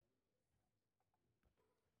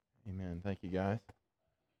Amen. Thank you, guys.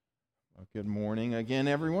 Well, good morning again,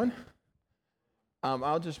 everyone.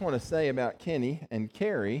 I'll just want to say about Kenny and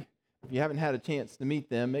Carrie, if you haven't had a chance to meet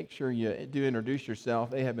them, make sure you do introduce yourself.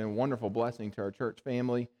 They have been a wonderful blessing to our church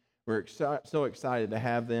family. We're so excited to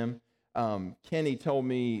have them. Kenny told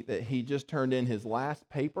me that he just turned in his last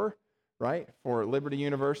paper, right, for Liberty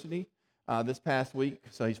University this past week.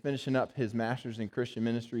 So he's finishing up his master's in Christian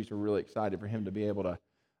ministries. We're really excited for him to be able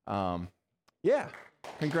to,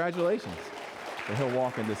 congratulations. So he'll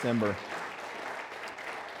walk in December.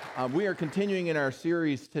 We are continuing in our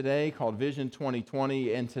series today called Vision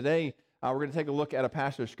 2020, and today we're going to take a look at a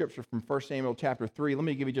passage of Scripture from 1 Samuel chapter 3. Let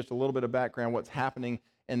me give you just a little bit of background what's happening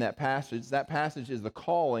in that passage. That passage is the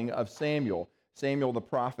calling of Samuel the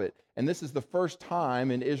prophet, and this is the first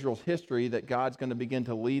time in Israel's history that God's going to begin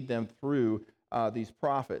to lead them through these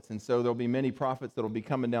prophets, and so there'll be many prophets that will be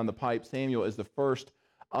coming down the pipe. Samuel is the first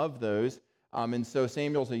of those, and so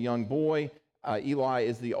Samuel's a young boy. Eli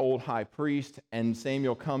is the old high priest, and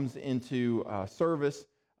Samuel comes into service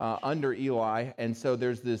under Eli, and so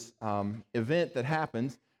there's this event that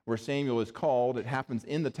happens where Samuel is called. It happens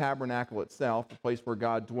in the tabernacle itself, the place where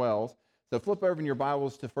God dwells. So flip over in your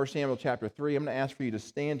Bibles to 1 Samuel chapter 3. I'm going to ask for you to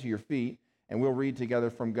stand to your feet, and we'll read together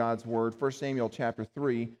from God's Word. 1 Samuel chapter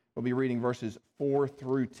 3, we'll be reading verses 4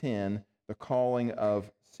 through 10, the calling of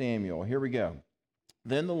Samuel. Here we go.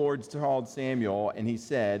 Then the Lord called Samuel, and he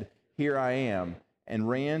said, "Here I am," and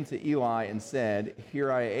ran to Eli and said,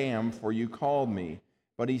 "Here I am, for you called me."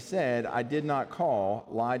 But he said, "I did not call,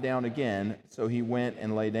 lie down again." So he went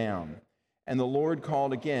and lay down. And the Lord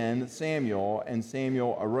called again Samuel, and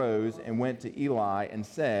Samuel arose and went to Eli and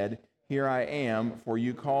said, "Here I am, for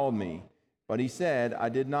you called me." But he said, "I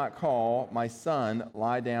did not call, my son,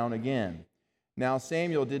 lie down again." Now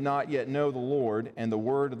Samuel did not yet know the Lord, and the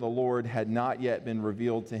word of the Lord had not yet been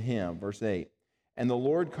revealed to him. Verse 8. And the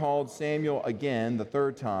Lord called Samuel again the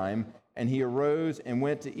third time, and he arose and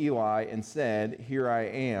went to Eli and said, "Here I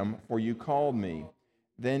am, for you called me."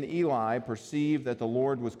 Then Eli perceived that the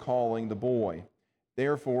Lord was calling the boy.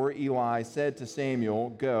 Therefore Eli said to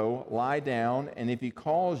Samuel, "Go, lie down, and if he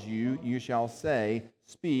calls you, you shall say,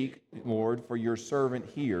 'Speak, Lord, for your servant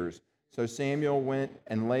hears.'" So Samuel went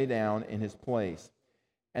and lay down in his place.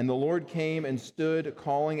 And the Lord came and stood,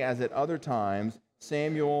 calling as at other times,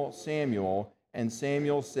 "Samuel, Samuel." And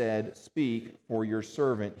Samuel said, "Speak, for your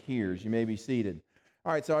servant hears." You may be seated.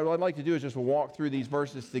 All right, so what I'd like to do is just walk through these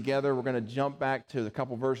verses together. We're going to jump back to the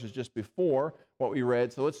couple verses just before what we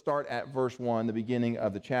read. So let's start at verse 1, the beginning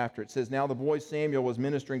of the chapter. It says, "Now the boy Samuel was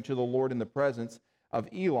ministering to the Lord in the presence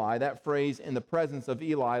of Eli." That phrase, "in the presence of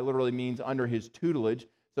Eli," literally means under his tutelage.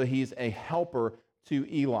 So he's a helper to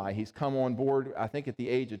Eli. He's come on board, I think at the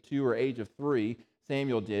age of 2 or age of 3,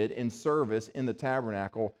 Samuel did, in service in the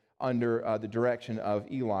tabernacle under the direction of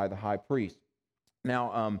Eli, the high priest.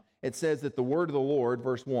 Now, it says that the word of the Lord,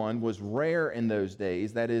 verse 1, was rare in those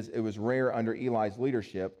days. That is, it was rare under Eli's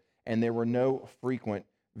leadership, and there were no frequent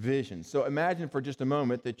visions. So imagine for just a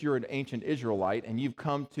moment that you're an ancient Israelite, and you've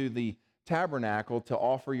come to the tabernacle to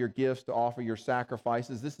offer your gifts, to offer your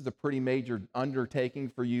sacrifices. This is a pretty major undertaking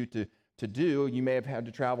for you to do. You may have had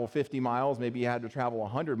to travel 50 miles, maybe you had to travel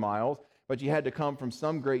 100 miles, but you had to come from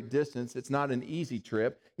some great distance. It's not an easy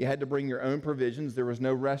trip. You had to bring your own provisions. There was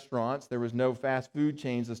no restaurants. There was no fast food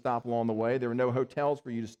chains to stop along the way. There were no hotels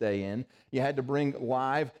for you to stay in. You had to bring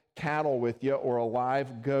live cattle with you, or a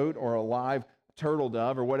live goat, or a live turtle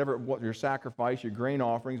dove, or whatever what your sacrifice, your grain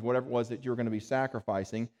offerings, whatever it was that you were going to be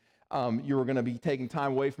sacrificing. You were going to be taking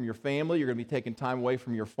time away from your family. You're going to be taking time away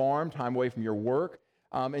from your farm, time away from your work.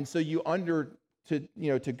 And so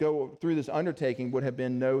to go through this undertaking would have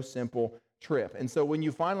been no simple trip. And so when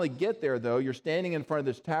you finally get there, though, you're standing in front of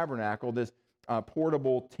this tabernacle, this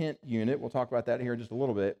portable tent unit. We'll talk about that here in just a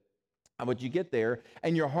little bit. But you get there,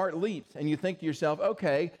 and your heart leaps, and you think to yourself,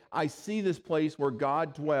 okay, I see this place where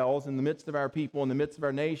God dwells in the midst of our people, in the midst of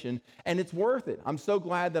our nation, and it's worth it. I'm so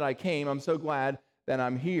glad that I came. I'm so glad that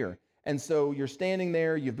I'm here. And so you're standing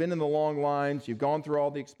there, you've been in the long lines, you've gone through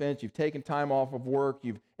all the expense, you've taken time off of work,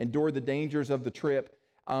 you've endured the dangers of the trip.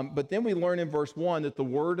 But then we learn in verse 1 that the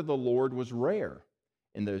word of the Lord was rare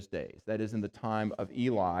in those days. That is, in the time of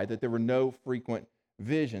Eli, that there were no frequent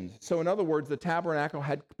visions. So in other words, the tabernacle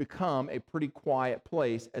had become a pretty quiet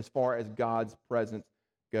place as far as God's presence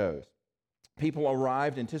goes. People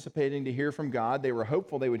arrived anticipating to hear from God. They were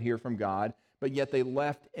hopeful they would hear from God, but yet they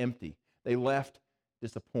left empty. They left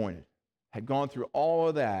disappointed. Had gone through all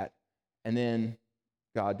of that, and then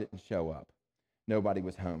God didn't show up. Nobody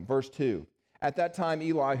was home. Verse 2, At that time,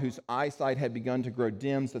 Eli, whose eyesight had begun to grow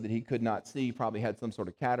dim so that he could not see, probably had some sort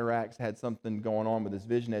of cataracts, had something going on with his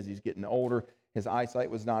vision as he's getting older. His eyesight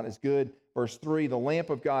was not as good. Verse 3, the lamp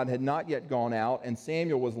of God had not yet gone out, and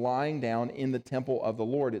Samuel was lying down in the temple of the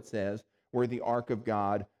Lord, it says, where the ark of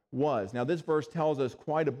God was. Now, this verse tells us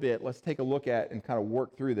quite a bit. Let's take a look at and kind of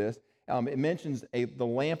work through this. It mentions the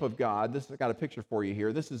lamp of God. This has got a picture for you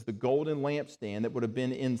here. This is the golden lampstand that would have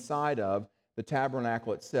been inside of the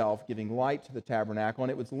tabernacle itself, giving light to the tabernacle,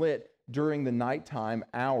 and it was lit during the nighttime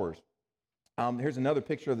hours. Here's another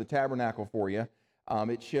picture of the tabernacle for you.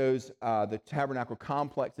 It shows the tabernacle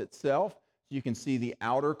complex itself. So you can see the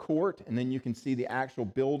outer court, and then you can see the actual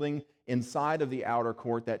building inside of the outer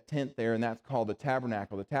court, that tent there, and that's called the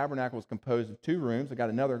tabernacle. The tabernacle is composed of 2 rooms. I got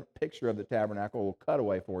another picture of the tabernacle, a little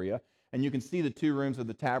cutaway for you. And you can see the 2 rooms of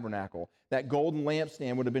the tabernacle. That golden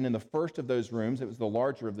lampstand would have been in the first of those rooms. It was the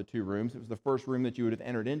larger of the 2 rooms. It was the first room that you would have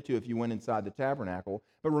entered into if you went inside the tabernacle.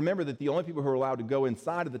 But remember that the only people who were allowed to go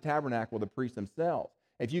inside of the tabernacle were the priests themselves.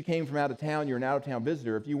 If you came from out of town, you're an out-of-town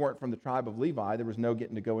visitor. If you weren't from the tribe of Levi, there was no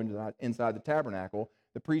getting to go inside the tabernacle.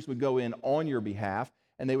 The priest would go in on your behalf,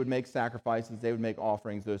 and they would make sacrifices, they would make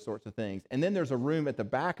offerings, those sorts of things. And then there's a room at the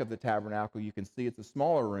back of the tabernacle. You can see it's a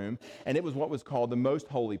smaller room, and it was what was called the most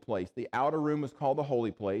holy place. The outer room was called the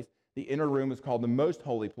holy place. The inner room was called the most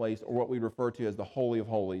holy place, or what we refer to as the Holy of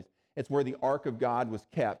Holies. It's where the Ark of God was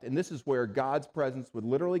kept, and this is where God's presence would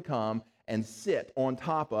literally come and sit on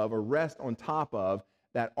top of, or rest on top of,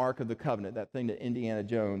 that Ark of the Covenant, that thing that Indiana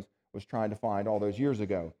Jones was trying to find all those years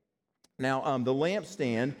ago. Now, the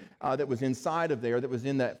lampstand that was inside of there, that was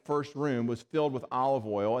in that first room, was filled with olive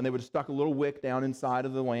oil, and they would have stuck a little wick down inside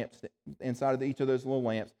of the lamps, inside of each of those little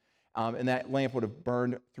lamps, and that lamp would have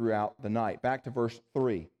burned throughout the night. Back to verse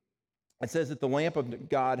 3. It says that the lamp of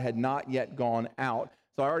God had not yet gone out.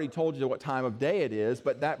 So I already told you what time of day it is,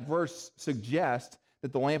 but that verse suggests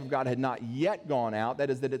that the lamp of God had not yet gone out. That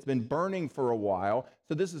is, that it's been burning for a while.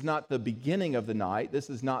 So this is not the beginning of the night. This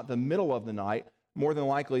is not the middle of the night. More than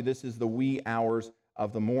likely, this is the wee hours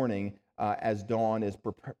of the morning as dawn is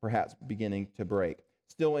perhaps beginning to break.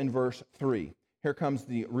 Still in verse 3, here comes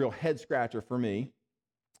the real head scratcher for me.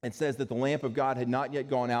 It says that the lamp of God had not yet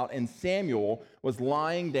gone out, and Samuel was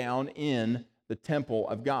lying down in the temple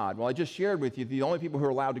of God. Well, I just shared with you the only people who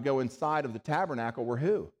were allowed to go inside of the tabernacle were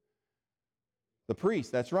who? The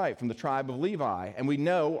priests, that's right, from the tribe of Levi. And we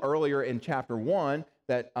know earlier in chapter 1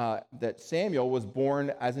 that Samuel was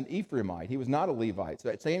born as an Ephraimite. He was not a Levite.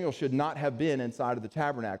 So Samuel should not have been inside of the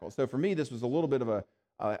tabernacle. So for me, this was a little bit of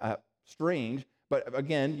a strange. But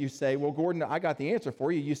again, you say, well, Gordon, I got the answer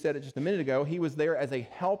for you. You said it just a minute ago. He was there as a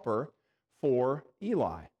helper for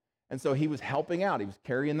Eli. And so he was helping out. He was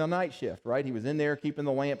carrying the night shift, right? He was in there keeping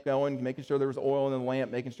the lamp going, making sure there was oil in the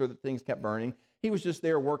lamp, making sure that things kept burning. He was just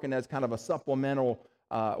there working as kind of a supplemental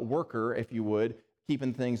worker, if you would,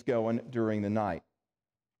 keeping things going during the night.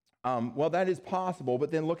 Well, that is possible,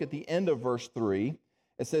 but then look at the end of verse 3.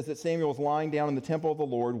 It says that Samuel was lying down in the temple of the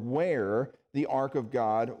Lord where the ark of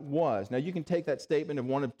God was. Now, you can take that statement in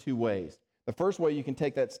one of 2 ways. The first way you can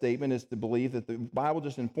take that statement is to believe that the Bible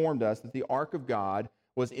just informed us that the ark of God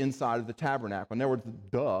was inside of the tabernacle. In other words,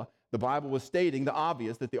 duh, the Bible was stating the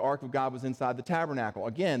obvious, that the ark of God was inside the tabernacle.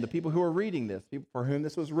 Again, the people who are reading this, people for whom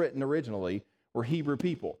this was written originally, were Hebrew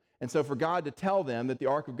people. And so for God to tell them that the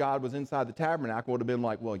ark of God was inside the tabernacle would have been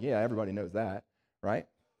like, well, yeah, everybody knows that, right?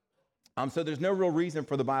 So there's no real reason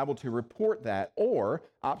for the Bible to report that. Or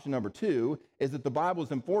option number 2 is that the Bible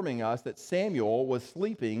is informing us that Samuel was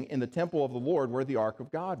sleeping in the temple of the Lord where the ark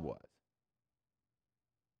of God was.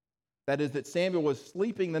 That is, that Samuel was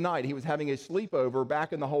sleeping the night. He was having a sleepover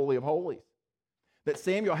back in the Holy of Holies. That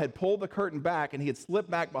Samuel had pulled the curtain back and he had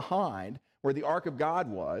slipped back behind where the ark of God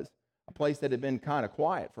was, a place that had been kind of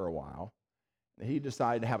quiet for a while. He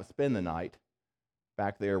decided to have a spend the night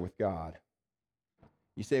back there with God.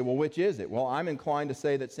 You say, well, which is it? Well, I'm inclined to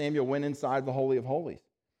say that Samuel went inside the Holy of Holies.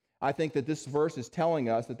 I think that this verse is telling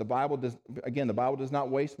us that the Bible does not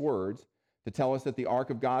waste words. To tell us that the ark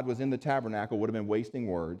of God was in the tabernacle would have been wasting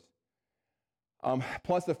words.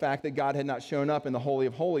 Plus the fact that God had not shown up in the Holy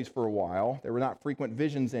of Holies for a while. There were not frequent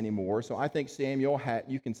visions anymore. So I think Samuel had,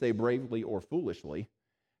 you can say bravely or foolishly,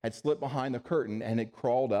 had slipped behind the curtain and had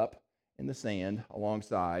crawled up in the sand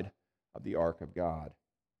alongside of the ark of God.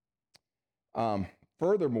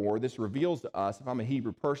 Furthermore, this reveals to us, if I'm a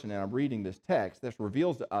Hebrew person and I'm reading this text, this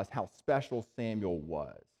reveals to us how special Samuel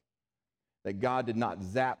was. That God did not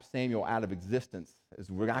zap Samuel out of existence is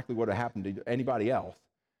exactly what had happened to anybody else.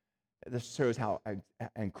 This shows how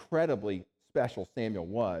incredibly special Samuel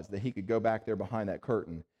was, that he could go back there behind that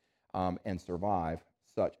curtain and survive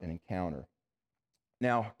such an encounter.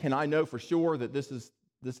 Now, can I know for sure that this is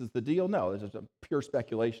the deal? No, this is a pure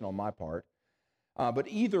speculation on my part. But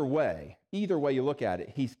either way you look at it,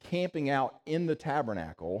 he's camping out in the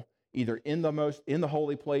tabernacle, either in the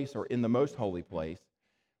holy place or in the most holy place,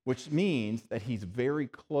 which means that he's very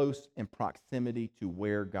close in proximity to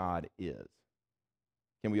where God is.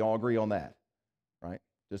 Can we all agree on that? Right?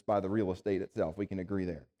 Just by the real estate itself, we can agree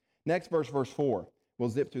there. Next verse 4. We'll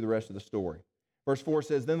zip through the rest of the story. Verse 4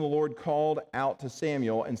 says, Then the Lord called out to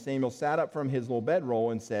Samuel, and Samuel sat up from his little bedroll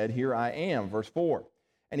and said, Here I am. Verse 4.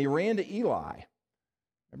 And he ran to Eli.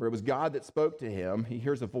 Remember, it was God that spoke to him. He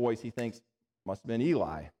hears a voice. He thinks, must have been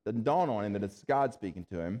Eli. Doesn't dawn on him that it's God speaking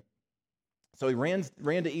to him. So he ran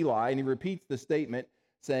to Eli, and he repeats the statement,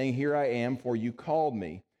 saying, Here I am, for you called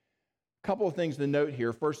me. A couple of things to note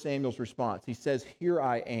here. First, Samuel's response. He says, Here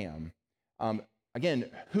I am. Again,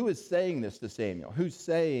 who is saying this to Samuel? Who's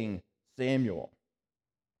saying Samuel?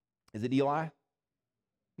 Is it Eli?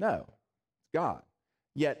 No, it's God.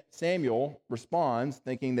 Yet Samuel responds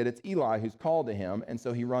thinking that it's Eli who's called to him, and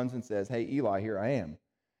so he runs and says, Hey, Eli, here I am.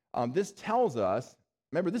 This tells us,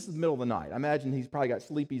 remember, this is the middle of the night. I imagine he's probably got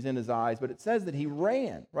sleepies in his eyes, but it says that he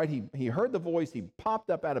ran, right? He heard the voice, he popped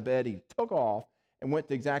up out of bed, he took off, and went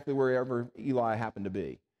to exactly wherever Eli happened to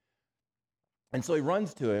be. And so he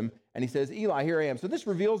runs to him, and he says, Eli, here I am. So this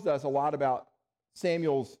reveals to us a lot about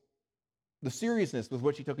the seriousness with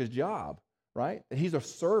which he took his job, right? That he's a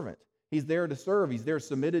servant. He's there to serve. He's there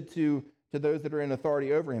submitted to those that are in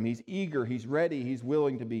authority over him. He's eager. He's ready. He's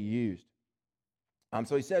willing to be used.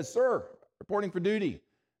 So he says, Sir, reporting for duty,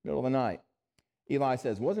 middle of the night. Eli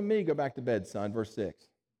says, Wasn't me. Go back to bed, son. Verse 6.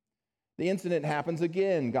 The incident happens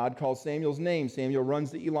again. God calls Samuel's name. Samuel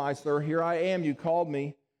runs to Eli, Sir, here I am. You called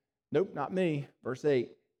me. Nope, not me. Verse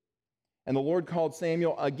 8. And the Lord called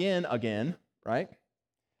Samuel again, right?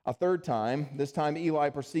 A third time. This time Eli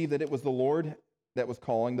perceived that it was the Lord that was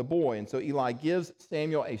calling the boy. And so Eli gives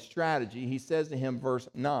Samuel a strategy. He says to him, verse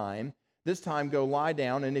 9, This time go lie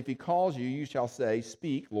down, and if he calls you, you shall say,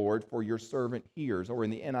 Speak, Lord, for your servant hears. Or in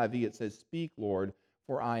the NIV it says, Speak, Lord,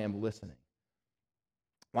 for I am listening.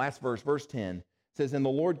 Last verse, verse 10, says, And the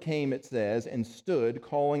Lord came, it says, and stood,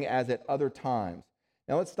 calling as at other times.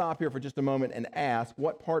 Now let's stop here for just a moment and ask,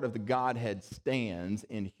 what part of the Godhead stands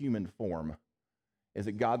in human form? Is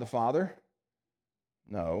it God the Father?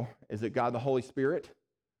 No. Is it God the Holy Spirit?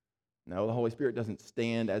 No, the Holy Spirit doesn't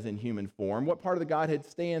stand as in human form. What part of the Godhead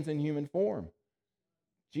stands in human form?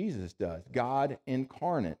 Jesus does, God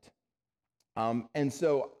incarnate. And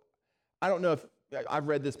so I don't know if I've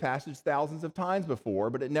read this passage thousands of times before,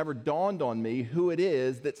 but it never dawned on me who it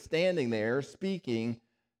is that's standing there speaking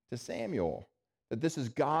to Samuel. That this is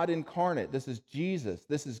God incarnate. This is Jesus.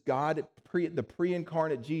 This is God, the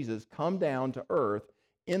pre-incarnate Jesus, come down to earth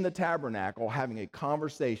in the tabernacle, having a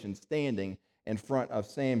conversation, standing in front of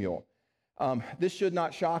Samuel. This should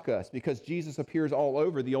not shock us because Jesus appears all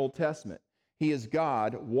over the Old Testament. He is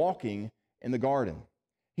God walking in the garden.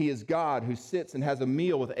 He is God who sits and has a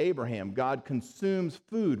meal with Abraham. God consumes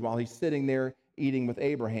food while he's sitting there eating with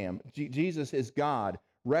Abraham. Jesus is God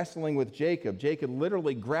wrestling with Jacob. Jacob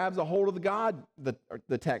literally grabs a hold of the God,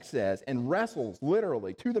 the text says, and wrestles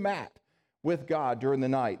literally to the mat with God during the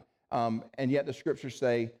night. And yet the scriptures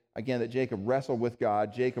say, again, that Jacob wrestled with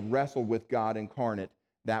God. Jacob wrestled with God incarnate.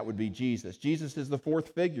 That would be Jesus. Jesus is the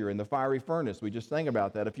fourth figure in the fiery furnace. We just sang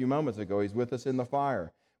about that a few moments ago. He's with us in the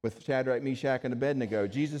fire with Shadrach, Meshach, and Abednego.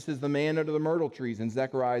 Jesus is the man under the myrtle trees in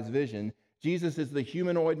Zechariah's vision. Jesus is the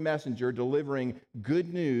humanoid messenger delivering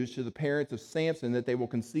good news to the parents of Samson that they will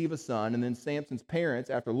conceive a son. And then Samson's parents,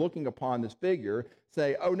 after looking upon this figure,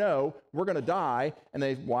 say, oh no, we're going to die. And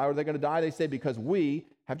why are they going to die? They say, because we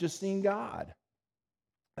have just seen God.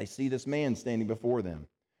 They see this man standing before them.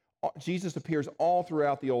 Jesus appears all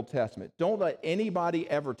throughout the Old Testament. Don't let anybody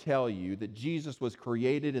ever tell you that Jesus was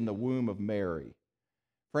created in the womb of Mary.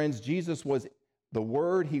 Friends, Jesus was the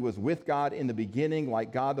Word. He was with God in the beginning,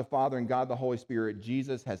 like God the Father and God the Holy Spirit.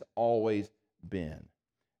 Jesus has always been.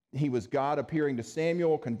 He was God appearing to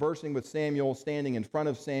Samuel, conversing with Samuel, standing in front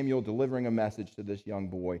of Samuel, delivering a message to this young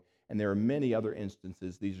boy. And there are many other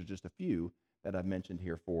instances. These are just a few that I've mentioned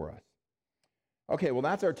here for us. Okay, well,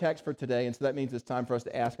 that's our text for today, and so that means it's time for us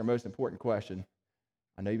to ask our most important question.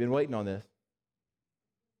 I know you've been waiting on this.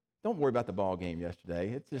 Don't worry about the ball game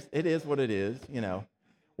yesterday. It is what it is, you know.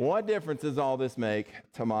 What difference does all this make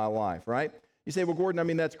to my life, right? You say, well, Gordon, I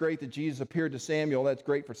mean, that's great that Jesus appeared to Samuel. That's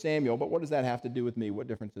great for Samuel, but what does that have to do with me? What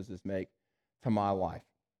difference does this make to my life?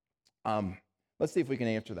 Let's see if we can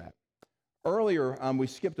answer that. Earlier, we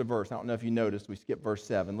skipped a verse. I don't know if you noticed, we skipped verse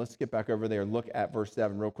 7. Let's skip back over there and look at verse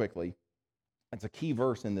 7 real quickly. It's a key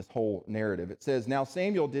verse in this whole narrative. It says, Now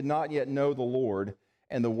Samuel did not yet know the Lord,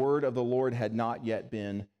 and the word of the Lord had not yet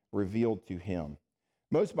been revealed to him.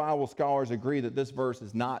 Most Bible scholars agree that this verse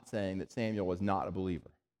is not saying that Samuel was not a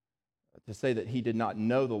believer. To say that he did not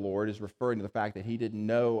know the Lord is referring to the fact that he didn't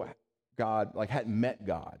know God, like hadn't met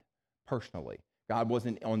God personally. God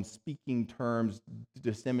wasn't on speaking terms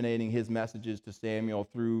disseminating his messages to Samuel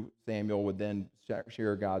through Samuel would then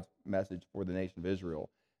share God's message for the nation of Israel.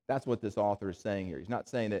 That's what this author is saying here. He's not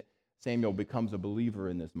saying that Samuel becomes a believer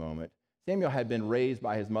in this moment. Samuel had been raised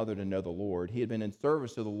by his mother to know the Lord. He had been in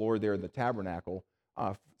service to the Lord there in the tabernacle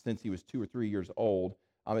since he was 2 or 3 years old.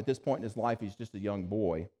 At this point in his life, he's just a young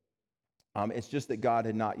boy. It's just that God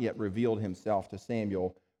had not yet revealed himself to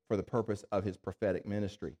Samuel for the purpose of his prophetic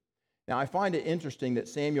ministry. Now, I find it interesting that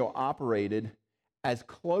Samuel operated as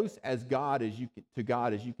close as God as you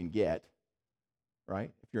can get,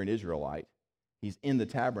 right? If you're an Israelite, he's in the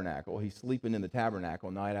tabernacle. He's sleeping in the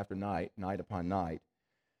tabernacle night after night, night upon night.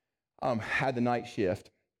 Had the night shift.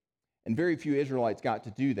 And very few Israelites got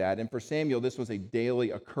to do that. And for Samuel, this was a daily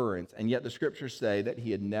occurrence. And yet the scriptures say that he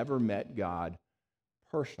had never met God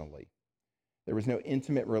personally. There was no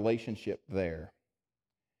intimate relationship there.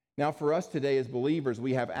 Now, for us today as believers,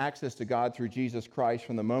 we have access to God through Jesus Christ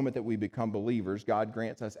from the moment that we become believers. God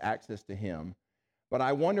grants us access to him. But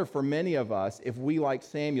I wonder for many of us if we, like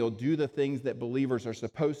Samuel, do the things that believers are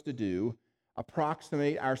supposed to do,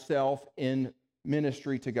 approximate ourselves in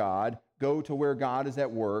ministry to God, go to where God is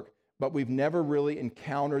at work, but we've never really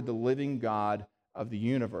encountered the living God of the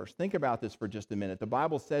universe. Think about this for just a minute. The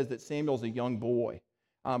Bible says that Samuel's a young boy.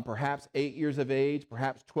 Perhaps 8 years of age,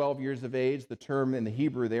 perhaps 12 years of age. The term in the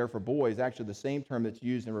Hebrew there for boy is actually the same term that's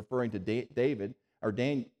used in referring to David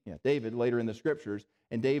later in the scriptures.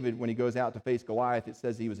 And David, when he goes out to face Goliath, it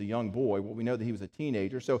says he was a young boy. Well, we know that he was a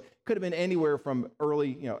teenager. So it could have been anywhere from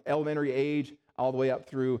early, elementary age all the way up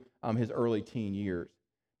through his early teen years.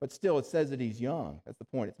 But still, it says that he's young. That's the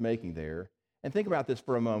point it's making there. And think about this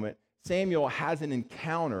for a moment. Samuel has an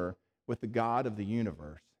encounter with the God of the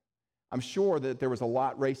universe. I'm sure that there was a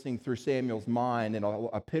lot racing through Samuel's mind and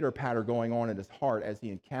a pitter-patter going on in his heart as he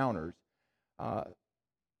encounters the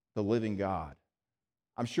living God.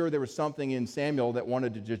 I'm sure there was something in Samuel that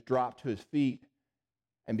wanted to just drop to his feet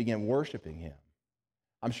and begin worshiping him.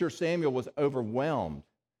 I'm sure Samuel was overwhelmed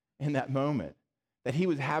in that moment that he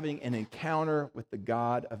was having an encounter with the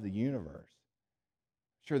God of the universe.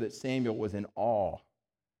 I'm sure that Samuel was in awe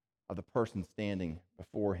of the person standing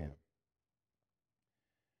before him.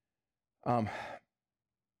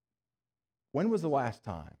 When was the last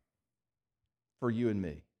time for you and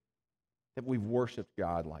me that we've worshiped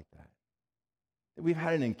God like that? That we've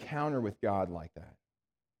had an encounter with God like that?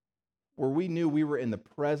 Where we knew we were in the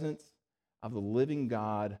presence of the living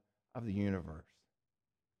God of the universe.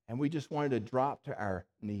 And we just wanted to drop to our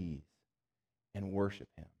knees and worship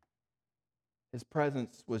him. His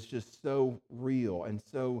presence was just so real and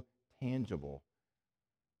so tangible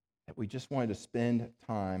that we just wanted to spend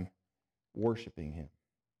time worshiping him.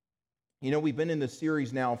 We've been in this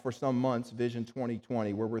series now for some months, Vision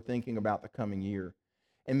 2020, where we're thinking about the coming year.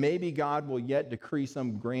 And maybe God will yet decree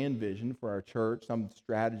some grand vision for our church, some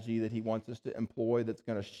strategy that he wants us to employ that's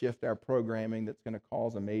going to shift our programming, that's going to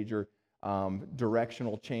cause a major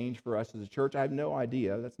directional change for us as a church. I have no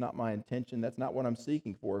idea. That's not my intention. That's not what I'm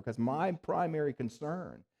seeking for, because my primary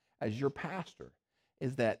concern as your pastor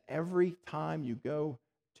is that every time you go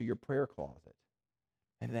to your prayer closet,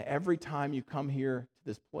 and that every time you come here to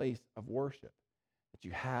this place of worship, that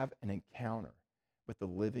you have an encounter with the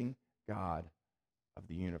living God of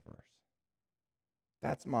the universe.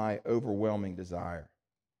 That's my overwhelming desire.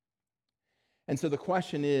 And so the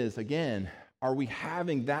question is, again, are we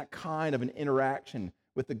having that kind of an interaction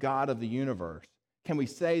with the God of the universe? Can we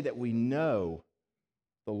say that we know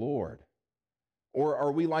the Lord? Or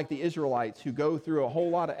are we like the Israelites who go through a whole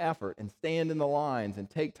lot of effort and stand in the lines and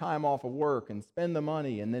take time off of work and spend the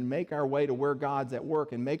money and then make our way to where God's at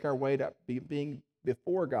work and make our way to being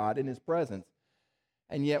before God in his presence,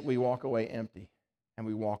 and yet we walk away empty and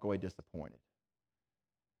we walk away disappointed?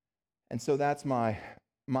 And so that's my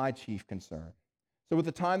chief concern. So with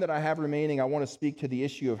the time that I have remaining, I want to speak to the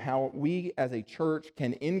issue of how we as a church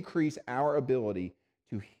can increase our ability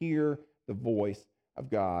to hear the voice of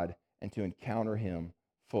God and to encounter him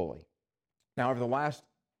fully. Now, over the last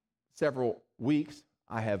several weeks,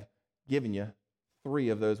 I have given you 3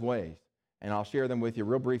 of those ways, and I'll share them with you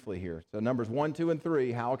real briefly here. So numbers 1, 2, and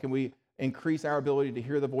 3, how can we increase our ability to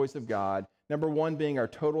hear the voice of God? Number 1 being our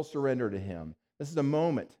total surrender to him. This is a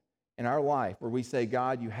moment in our life where we say,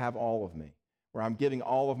 God, you have all of me, where I'm giving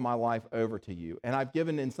all of my life over to you. And I've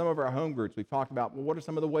given in some of our home groups, we've talked about, well, what are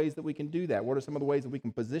some of the ways that we can do that? What are some of the ways that we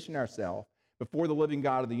can position ourselves before the living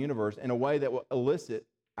God of the universe in a way that will elicit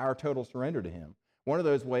our total surrender to him. One of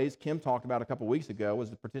those ways Kim talked about a couple weeks ago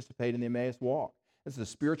was to participate in the Emmaus Walk. This is a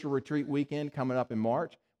spiritual retreat weekend coming up in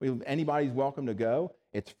March. Anybody's welcome to go.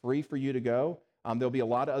 It's free for you to go. There'll be a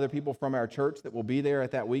lot of other people from our church that will be there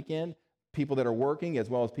at that weekend, people that are working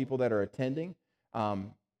as well as people that are attending.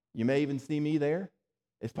 You may even see me there.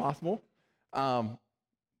 It's possible.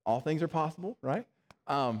 All things are possible, right?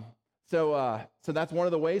 So that's one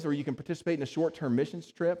of the ways where you can participate in a short-term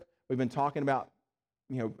missions trip. We've been talking about,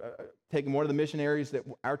 taking one of the missionaries that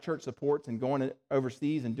our church supports and going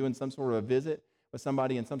overseas and doing some sort of a visit with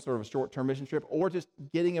somebody in some sort of a short-term mission trip, or just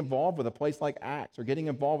getting involved with a place like Acts, or getting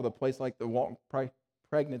involved with a place like the Walton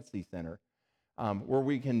Pregnancy Center, where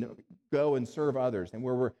we can go and serve others, and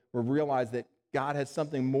where we realize that God has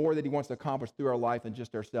something more that he wants to accomplish through our life than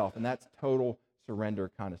just ourselves, and that's total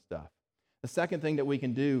surrender kind of stuff. The second thing that we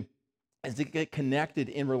can do is to get connected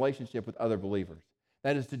in relationship with other believers.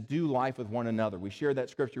 That is to do life with one another. We shared that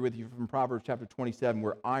scripture with you from Proverbs chapter 27,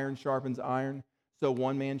 where iron sharpens iron, so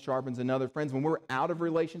one man sharpens another. Friends, when we're out of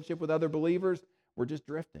relationship with other believers, we're just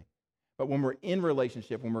drifting. But when we're in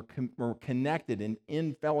relationship, when we're connected and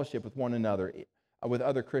in fellowship with one another, with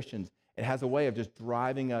other Christians, it has a way of just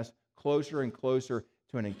driving us closer and closer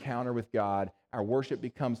to an encounter with God. Our worship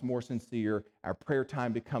becomes more sincere. Our prayer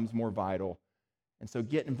time becomes more vital. And so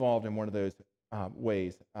get involved in one of those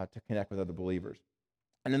ways to connect with other believers.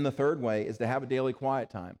 And then the third way is to have a daily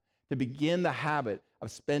quiet time, to begin the habit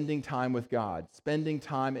of spending time with God, spending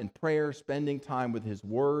time in prayer, spending time with his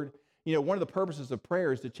word. One of the purposes of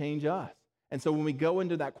prayer is to change us. And so when we go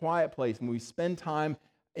into that quiet place, when we spend time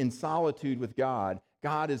in solitude with God,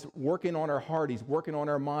 God is working on our heart. He's working on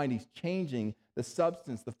our mind. He's changing the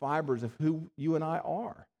substance, the fibers of who you and I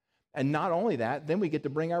are. And not only that, then we get to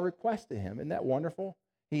bring our request to him. Isn't that wonderful?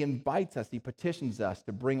 He invites us, he petitions us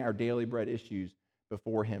to bring our daily bread issues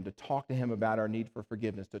before him, to talk to him about our need for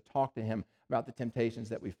forgiveness, to talk to him about the temptations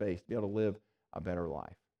that we face, to be able to live a better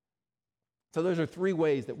life. So those are three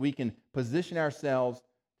ways that we can position ourselves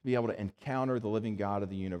to be able to encounter the living God of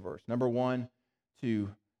the universe. Number one, to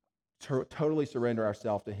totally surrender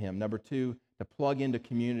ourselves to him. Number two, to plug into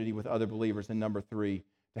community with other believers. And number three,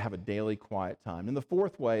 to have a daily quiet time. And the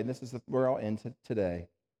fourth way, and this is where I'll end today,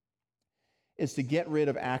 is to get rid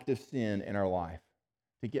of active sin in our life.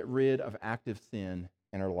 To get rid of active sin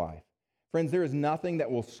in our life. Friends, there is nothing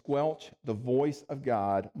that will squelch the voice of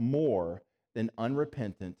God more than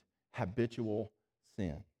unrepentant, habitual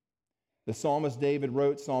sin. The psalmist David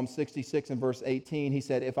wrote Psalm 66 and verse 18. He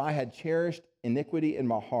said, "If I had cherished iniquity in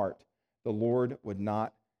my heart, the Lord would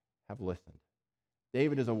not have listened."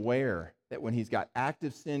 David is aware that when he's got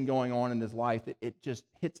active sin going on in his life, that it just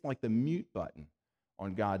hits like the mute button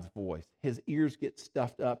on God's voice. His ears get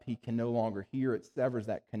stuffed up. He can no longer hear. It severs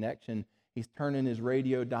that connection. He's turning his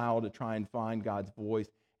radio dial to try and find God's voice,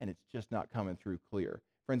 and it's just not coming through clear.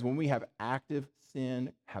 Friends, when we have active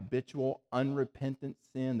sin, habitual, unrepentant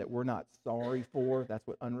sin that we're not sorry for, that's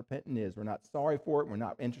what unrepentant is. We're not sorry for it. We're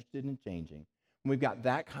not interested in changing. When we've got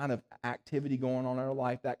that kind of activity going on in our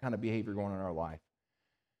life, that kind of behavior going on in our life,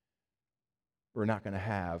 we're not going to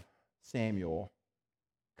have Samuel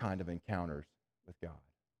kind of encounters with God.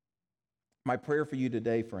 My prayer for you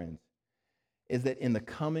today, friends, is that in the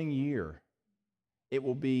coming year, it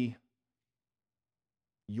will be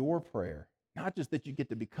your prayer, not just that you get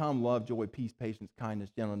to become love, joy, peace, patience, kindness,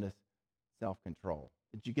 gentleness, self-control,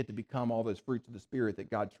 that you get to become all those fruits of the Spirit that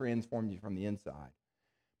God transformed you from the inside,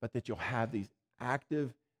 but that you'll have these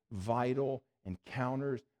active, vital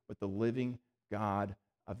encounters with the living God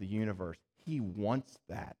of the universe. He wants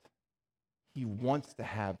that. He wants to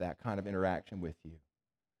have that kind of interaction with you.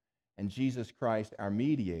 And Jesus Christ, our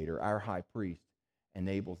mediator, our high priest,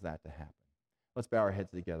 enables that to happen. Let's bow our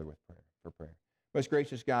heads together for prayer. Most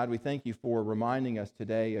gracious God, we thank you for reminding us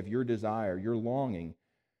today of your desire, your longing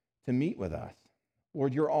to meet with us.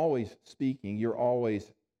 Lord, you're always speaking. You're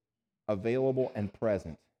always available and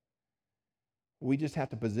present. We just have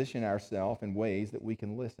to position ourselves in ways that we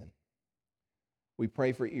can listen. We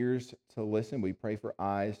pray for ears to listen. We pray for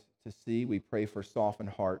eyes to see. We pray for softened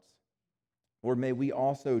hearts. Lord, may we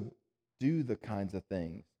also do the kinds of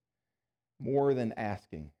things more than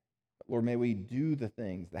asking. Lord, may we do the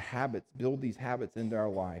things, the habits, build these habits into our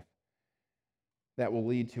life that will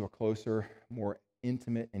lead to a closer, more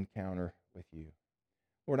intimate encounter with you.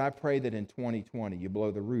 Lord, I pray that in 2020 you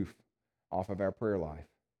blow the roof off of our prayer life.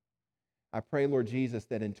 I pray, Lord Jesus,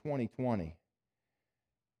 that in 2020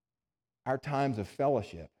 our times of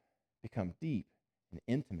fellowship become deep and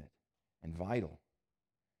intimate and vital.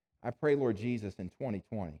 I pray, Lord Jesus, in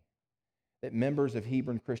 2020 that members of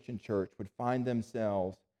Hebron Christian Church would find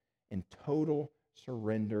themselves in total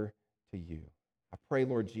surrender to you. I pray,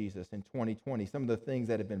 Lord Jesus, in 2020, some of the things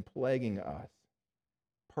that have been plaguing us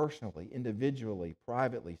personally, individually,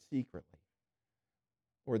 privately, secretly,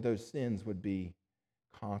 Lord, those sins would be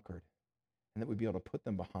conquered and that we'd be able to put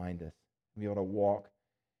them behind us and be able to walk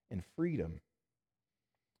in freedom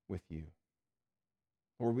with you.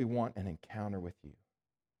 Lord, we want an encounter with you,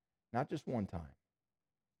 not just one time,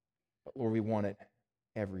 but Lord, we want it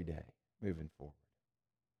every day moving forward.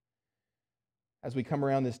 As we come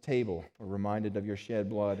around this table, we're reminded of your shed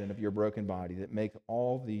blood and of your broken body that makes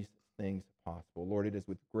all these things possible. Lord, it is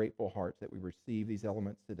with grateful hearts that we receive these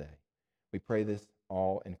elements today. We pray this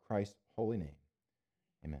all in Christ's holy name.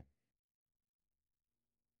 Amen.